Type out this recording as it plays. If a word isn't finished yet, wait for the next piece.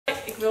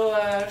wil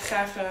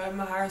graag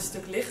mijn haar een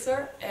stuk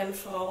lichter en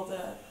vooral de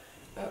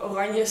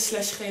oranje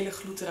 / gele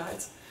gloed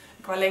eruit.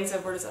 Qua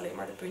lengte wordt het alleen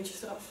maar de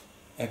puntjes eraf.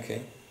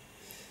 Okay.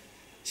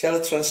 Shall I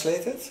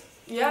translate it?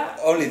 Yeah.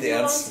 Only the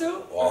ends.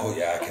 To? Oh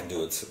yeah, I can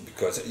do it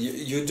because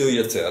you do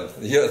your turn.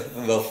 You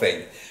will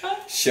think.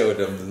 Show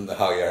them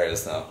how your hair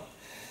is now.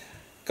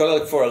 Gonna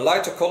look for a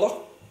lighter color,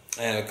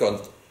 and I'm going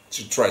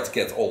to try to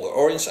get all the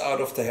orange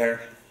out of the hair.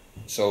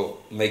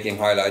 So making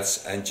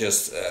highlights and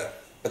just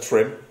a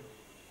trim.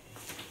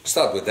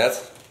 Start with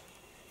that.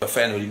 Een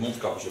fan hoe die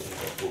mondkapjes op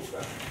je proef,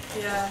 hè?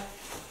 Ja.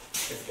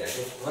 Even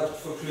kijken, wat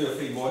voor kleur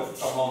vind je mooi?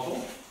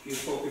 Mantel?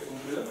 Kies ook even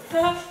een kleur.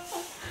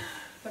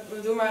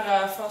 We doen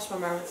maar vast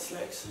maar wat is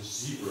leuks.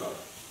 Zebra.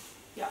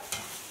 Ja.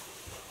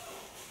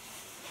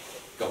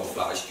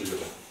 Camouflage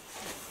kleuren.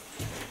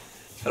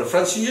 Hello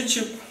friends on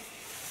YouTube.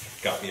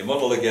 Got me a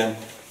model again.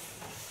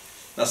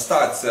 Now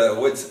start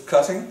with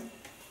cutting.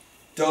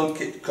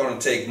 Don't gonna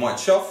take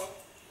much off.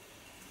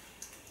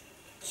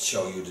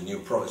 Show you the new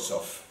products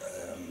of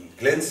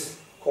glint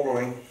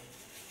coloring.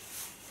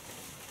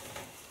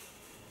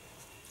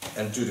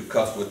 And do the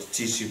cut with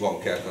the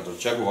TC1 Cat of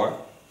Jaguar.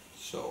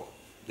 So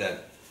then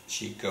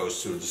she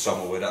goes through the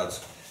summer without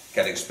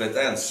getting split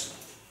ends.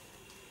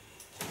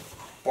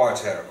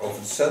 Part hair over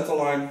the center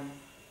line,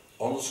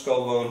 on the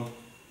skull bone.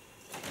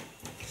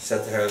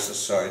 Set the hairs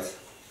aside.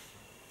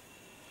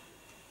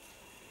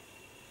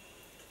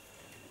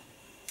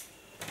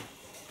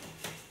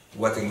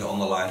 Wetting the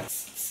underline.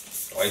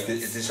 Oh,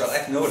 het is wel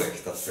echt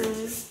nodig, dat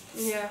puntje.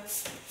 Ja.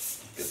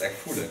 Je kunt het echt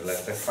voelen, het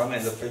blijft echt hangen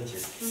in dat puntje.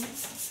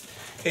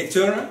 Okay,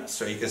 turn it,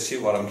 so you can see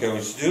what I'm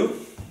going to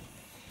do.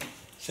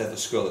 Set the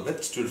skull a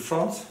bit to the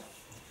front.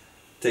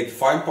 Take the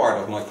fine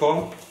part of my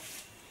comb.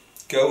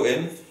 Go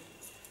in.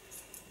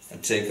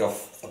 And take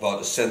off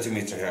about a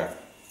centimeter hair.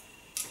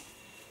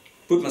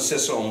 Put my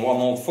scissor on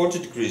 140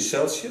 degrees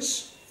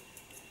Celsius.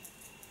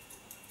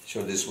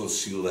 So this will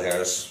seal the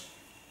hairs.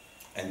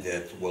 And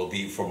that will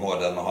be for more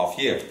than a half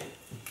year.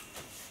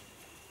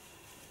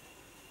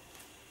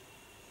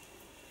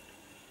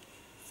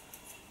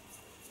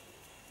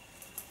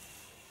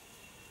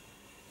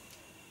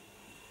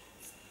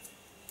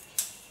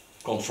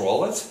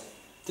 Control it.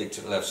 Take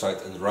the left side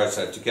and the right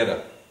side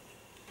together.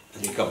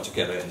 And they come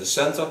together in the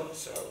center,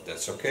 so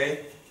that's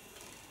okay.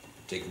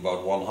 Take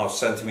about 1/2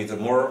 centimeter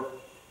more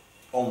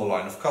on the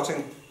line of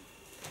cutting.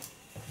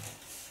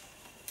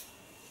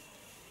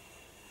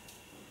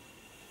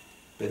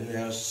 Pin the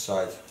hairs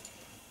aside.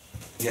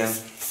 Again,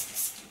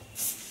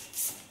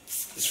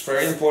 it's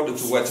very important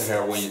to wet the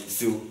hair when you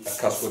do a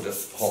cut with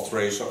a hot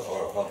razor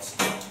or a hot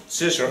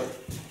scissor,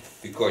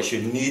 because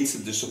you need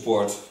the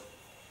support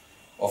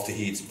of the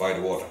heat by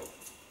the water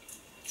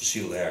to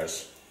seal the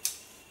hairs.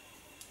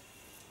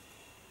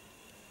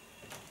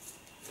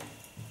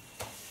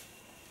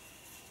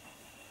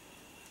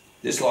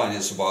 This line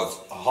is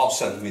about 1/2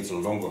 centimeter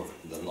longer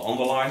than the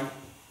underline.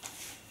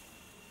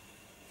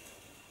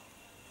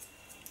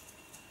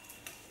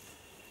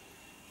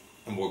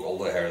 And work all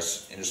the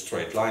hairs in a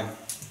straight line.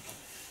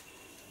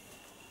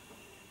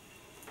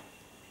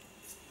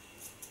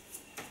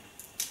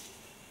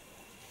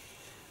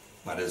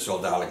 Maar dit is wel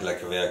dadelijk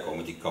lekker werken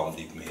met die kam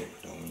die ik mee heb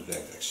genomen. Dat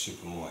werkt echt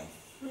super mooi.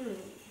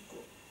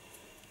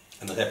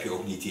 En dan heb je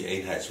ook niet die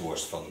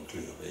eenheidsworst van de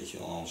kleur, weet je,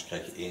 anders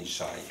krijg je één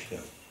saaie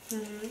kleur.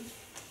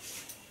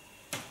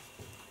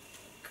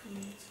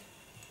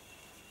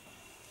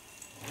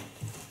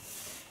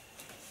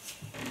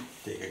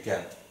 Take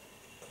again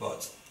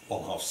about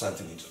 1/2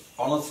 centimeter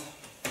on it.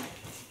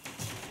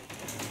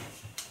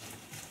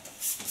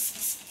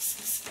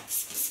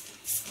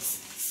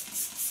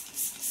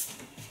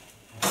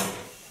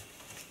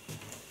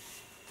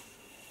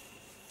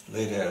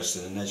 Lay the hairs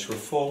in a natural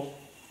fall.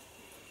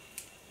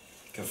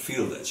 You can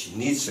feel that she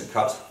needs a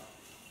cut.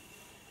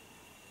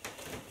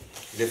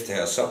 Lift the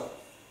hairs up.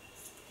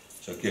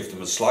 So give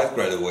them a slight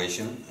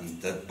graduation,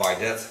 and that by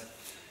that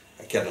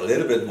I get a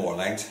little bit more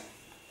length.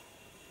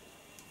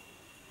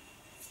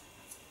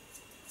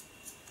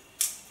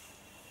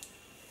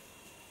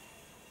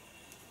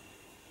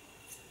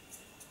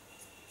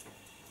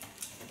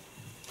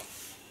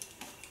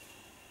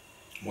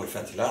 Mooi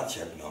ventilatie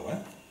heb ik nou, hè?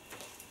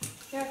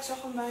 Ja, ik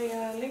zag hem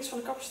bij links van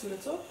de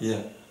kapperstoelen, toch?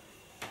 Ja.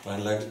 Maar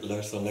hij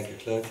luistert een lekker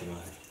geluidje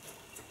maken.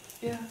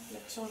 Ja,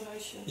 lekker zo'n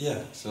luidje.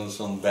 Ja,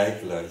 zo'n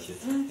bijgeluidje.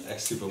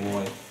 Echt super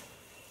mooi.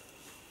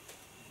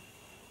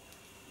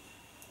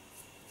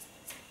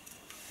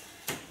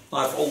 Now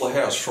I have all the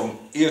hairs from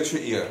ear to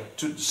ear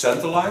to the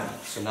center line.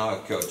 So now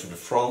I go to the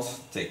front,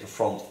 take the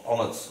front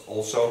on it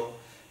also,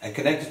 and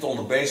connect it on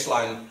the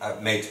baseline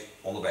I've made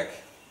on the back.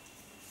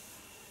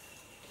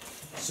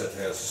 Set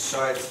hairs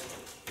aside.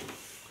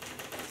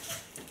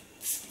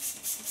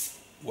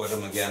 Wet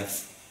them again.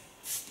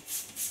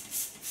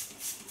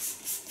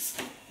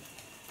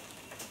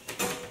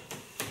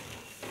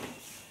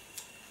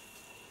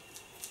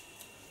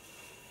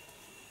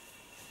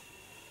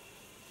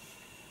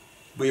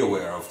 Be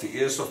aware of the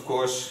ears, of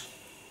course.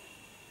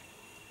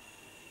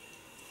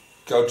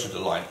 Go to the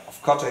line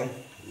of cutting,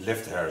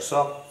 lift the hairs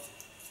up,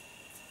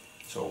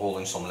 So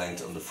holding some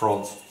length on the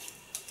front,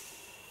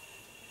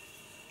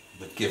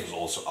 but gives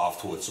also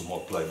afterwards a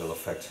more playable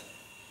effect.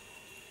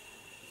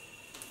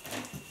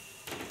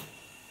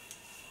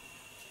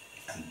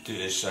 And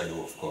this I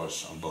do of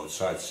course on both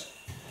sides.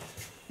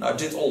 Now I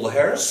did all the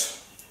hairs,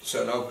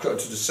 so now go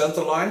to the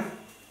center line,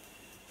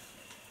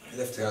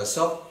 lift the hairs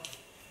up,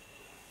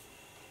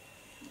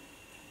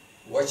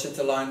 watch at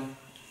the line,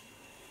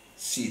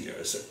 see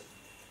there's an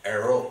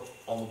arrow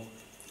on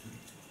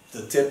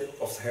the tip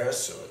of the hair,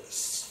 so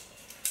it's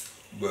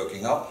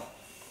working up.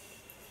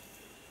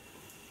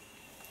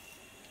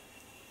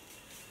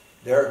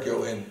 There I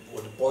go in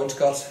with a point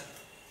cut,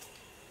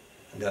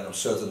 and then I'm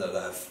certain that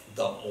I've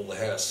done all the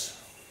hairs.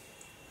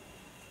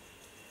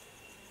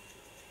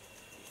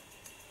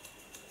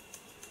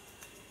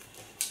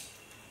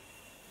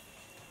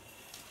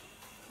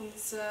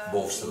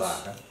 Bovenste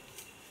laag, hè?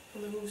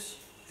 Van de hoes.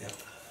 Ja.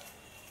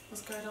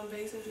 Wat kan je dan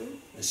beter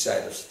doen? De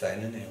zijde of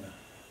satijnen nemen.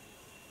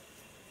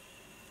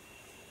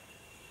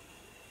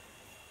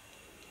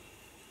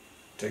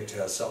 Take the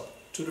hairs up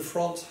to the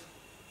front.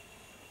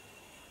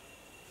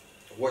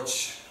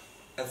 Watch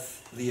at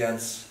the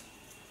ends.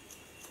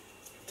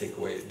 Take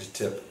away the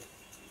tip.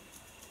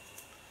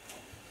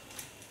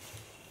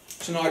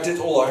 So now I did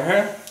all our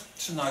hair.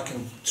 So now I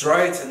can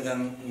dry it and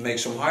then make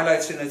some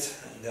highlights in it.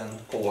 And then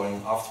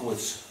coloring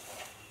afterwards.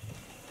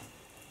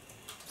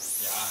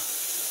 Yeah.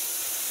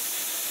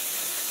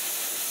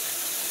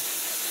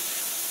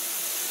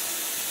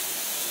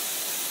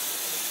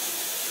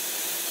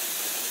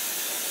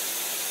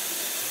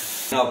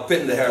 Now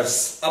pin the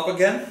hairs up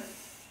again,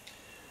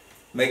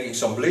 making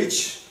some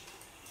bleach.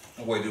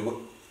 We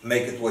do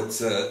make it with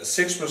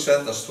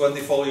 6%, that's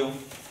 20 volume.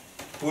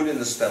 Put in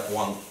the step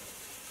 1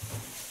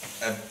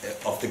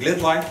 of the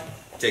glint line.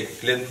 Take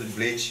a glint with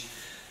bleach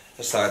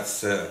and start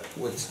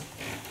with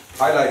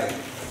highlighting.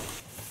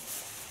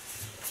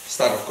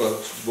 Start of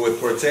course with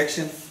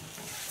protection.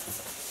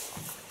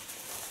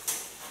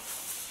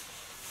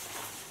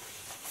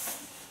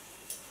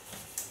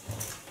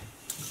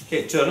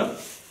 Okay, turn up.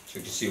 So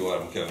you can see what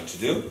I'm going to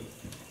do.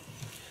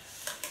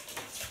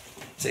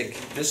 Take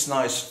this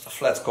nice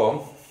flat comb.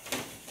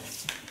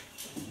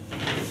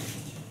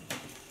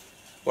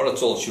 What I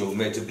told you, I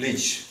made the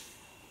bleach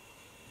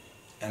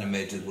and I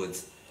made it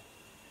with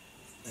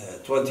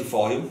 20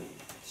 volume,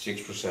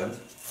 6%.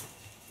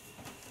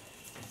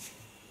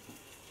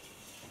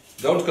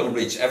 Don't color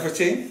bleach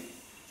everything.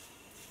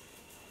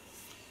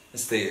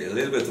 And stay a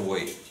little bit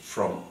away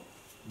from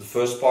the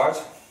first part.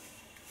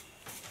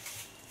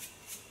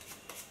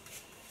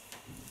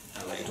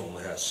 And lay it on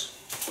the hairs.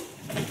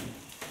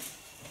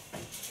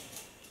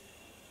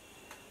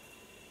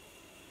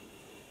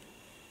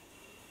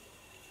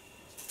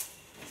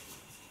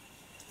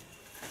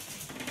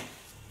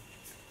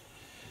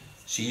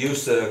 She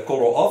used the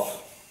color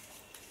off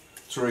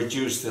to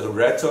reduce the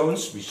red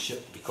tones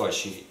because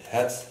she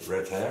had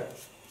red hair.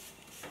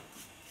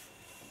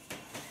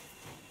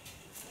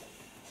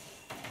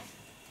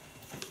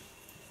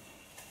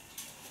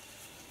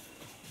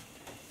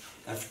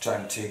 Every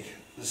time take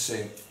the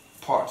same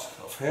part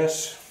of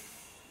hairs,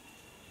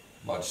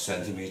 about a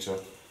centimeter.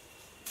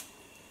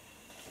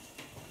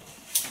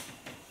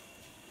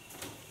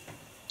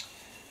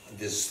 And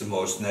this is the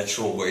most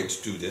natural way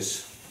to do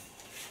this.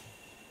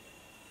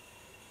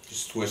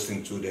 Just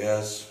twisting through the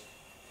hairs.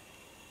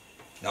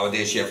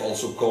 Nowadays you have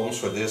also combs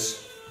for this.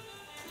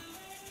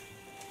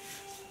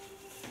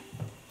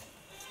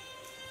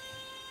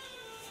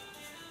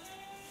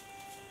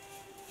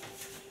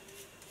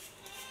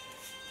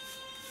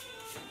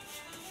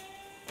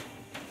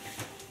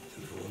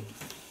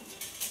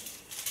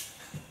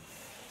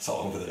 Het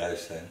zal een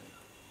bedrijf zijn.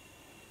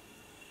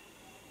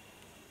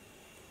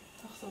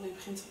 Ik dacht al, die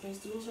begint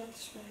opeens doelzak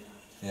te spelen.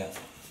 Ja.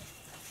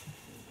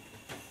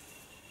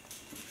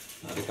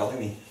 Nou, dat kan ik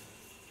niet.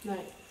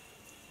 Nee.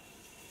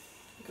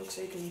 Ik ook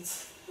zeker niet.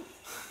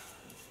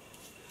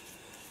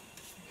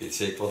 Ik weet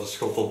zeker wat een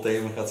schot op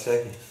thema gaat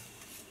zeggen.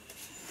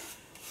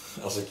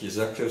 Als ik je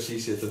zak zo zie,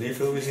 zit er niet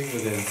veel muziek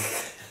meer in.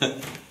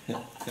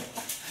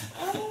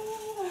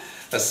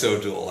 Let's so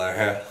do all our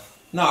hair.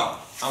 Now,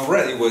 I'm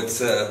ready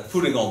with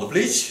putting on the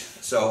bleach.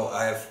 So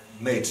I have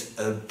made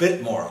a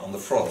bit more on the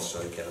front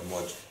so you get a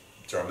more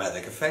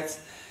dramatic effect.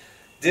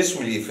 This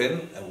we leave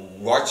in,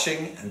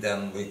 watching, and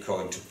then we're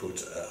going to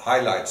put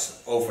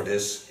highlights over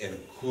this in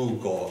cool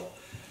color.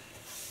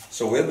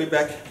 So we'll be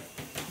back.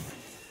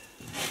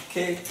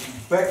 Okay,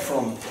 back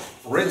from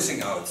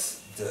rinsing out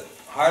the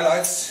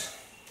highlights.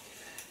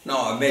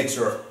 Now I made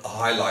her a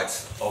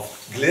highlight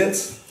of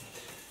glint.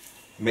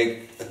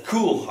 Make a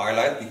cool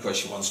highlight because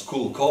she wants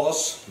cool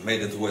colors.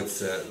 Made it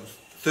with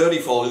 30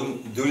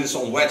 volume. Do this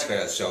on wet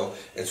hair, so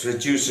it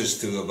reduces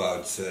to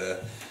about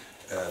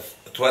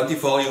 20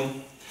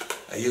 volume.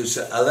 I use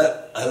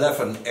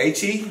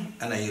 1180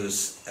 and I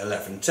use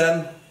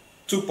 1110.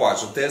 2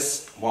 parts of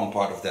this, 1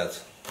 part of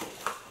that.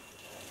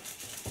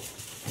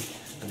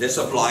 And this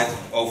applied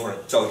over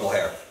total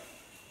hair.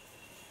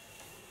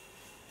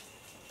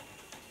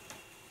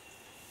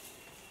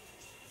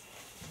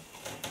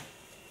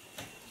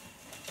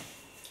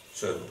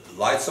 So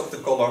lights up the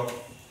color,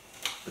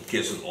 but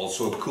gives it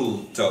also a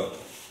cool tone.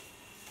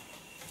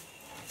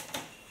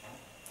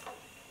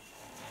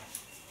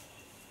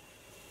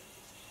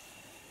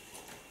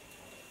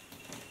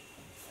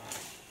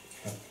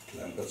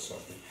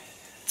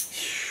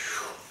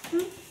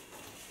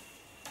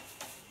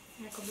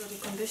 Ja, komt door die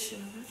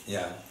conditioner. Hè?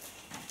 Yeah.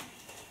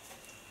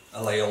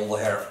 I lay all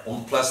the hair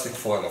on plastic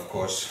foil, of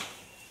course.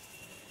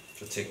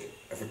 So take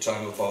every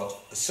time about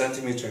a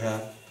centimeter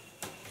hair,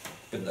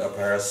 put the upper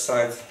hair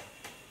aside.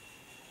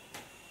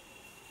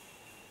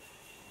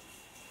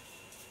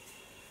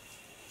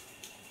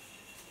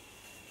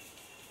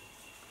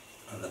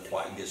 And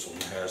applying this on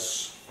the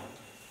hairs,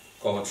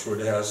 going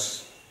through the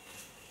hairs.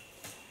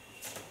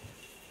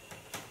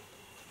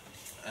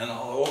 And I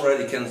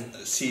already can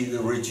see the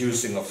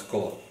reducing of the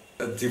color.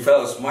 It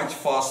develops much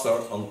faster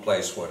on the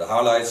place where the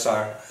highlights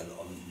are and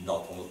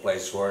not on the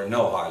place where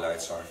no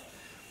highlights are.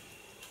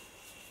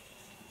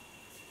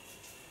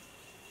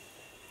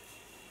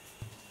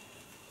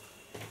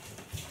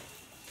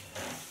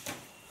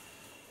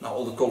 Now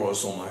all the color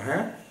is on my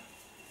hair,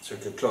 so I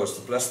can close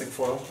the plastic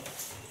foil.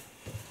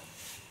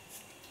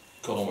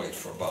 Gonna wait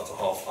for about a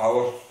half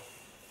hour.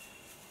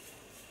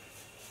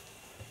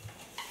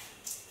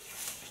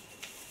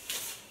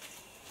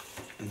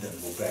 And then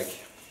go back,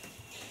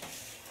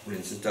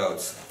 rinse it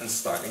out and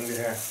styling the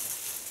hair.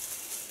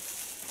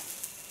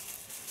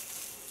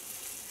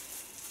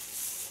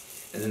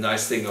 And the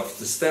nice thing of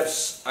the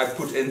steps I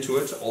put into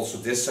it, also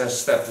this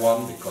has step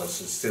 1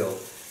 because it's still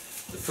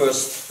the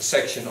first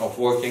section of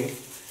working.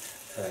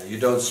 You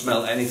don't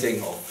smell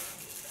anything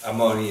of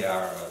ammonia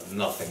or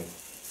nothing.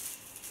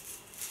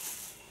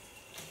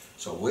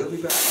 So we'll be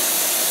back.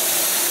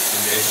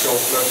 In deze show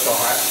plus zo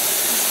hard.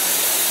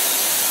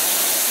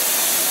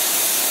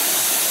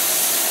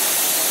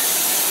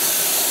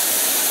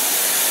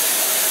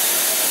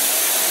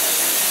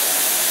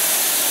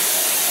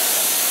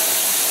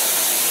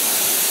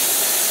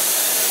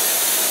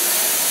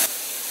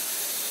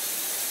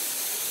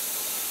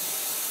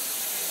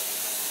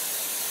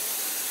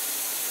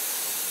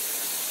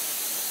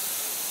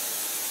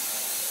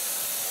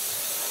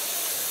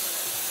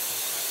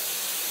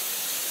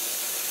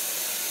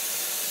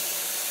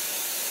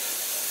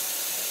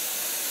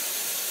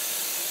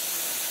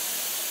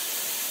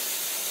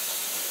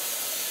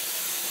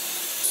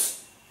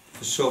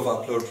 De sofa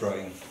upload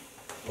drying.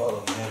 Wat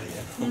een herrie,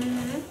 hè?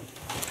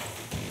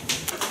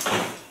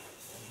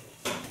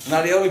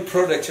 Now the only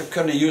product I'm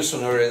going to use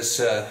on her is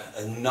a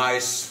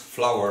nice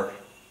flower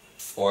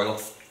oil,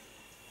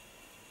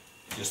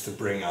 just to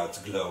bring out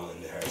the glow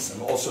in the hairs,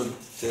 and also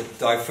the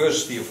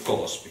diversity of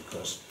colors,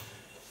 because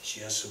she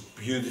has some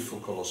beautiful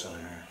colors in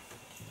her hair.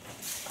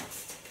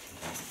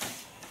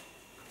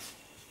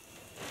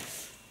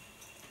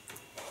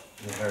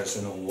 The hair is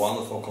in a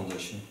wonderful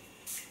condition.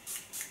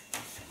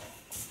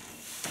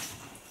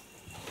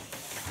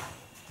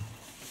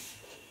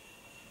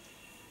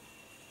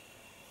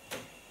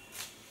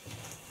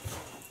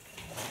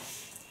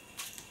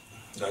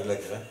 Ruikt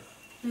lekker, hè?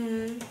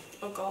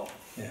 Ook al.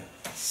 Ja,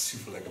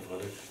 super lekker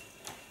product.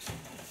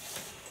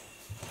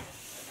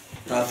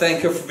 Now,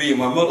 thank her for being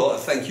my model,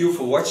 and thank you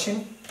for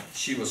watching.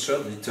 She will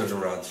certainly turn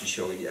around to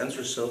show you the end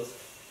result.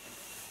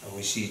 And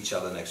we see each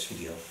other next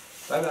video.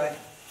 Bye bye.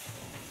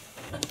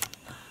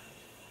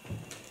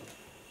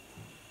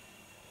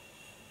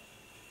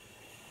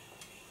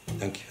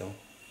 Dankjewel.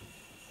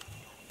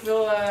 Ik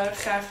wil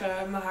graag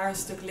mijn haar een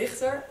stuk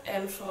lichter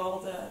en vooral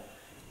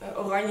de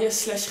oranje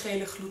 /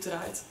 gele gloed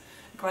eruit.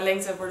 Qua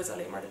lengte wordt het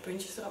alleen maar de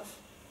puntjes eraf.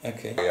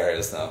 Okay. Your hair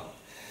is now.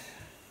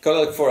 Gonna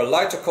look for a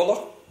lighter color,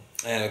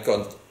 and I'm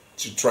going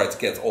to try to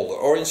get all the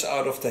orange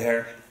out of the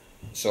hair.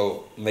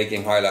 So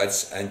making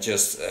highlights and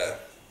just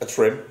a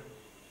trim.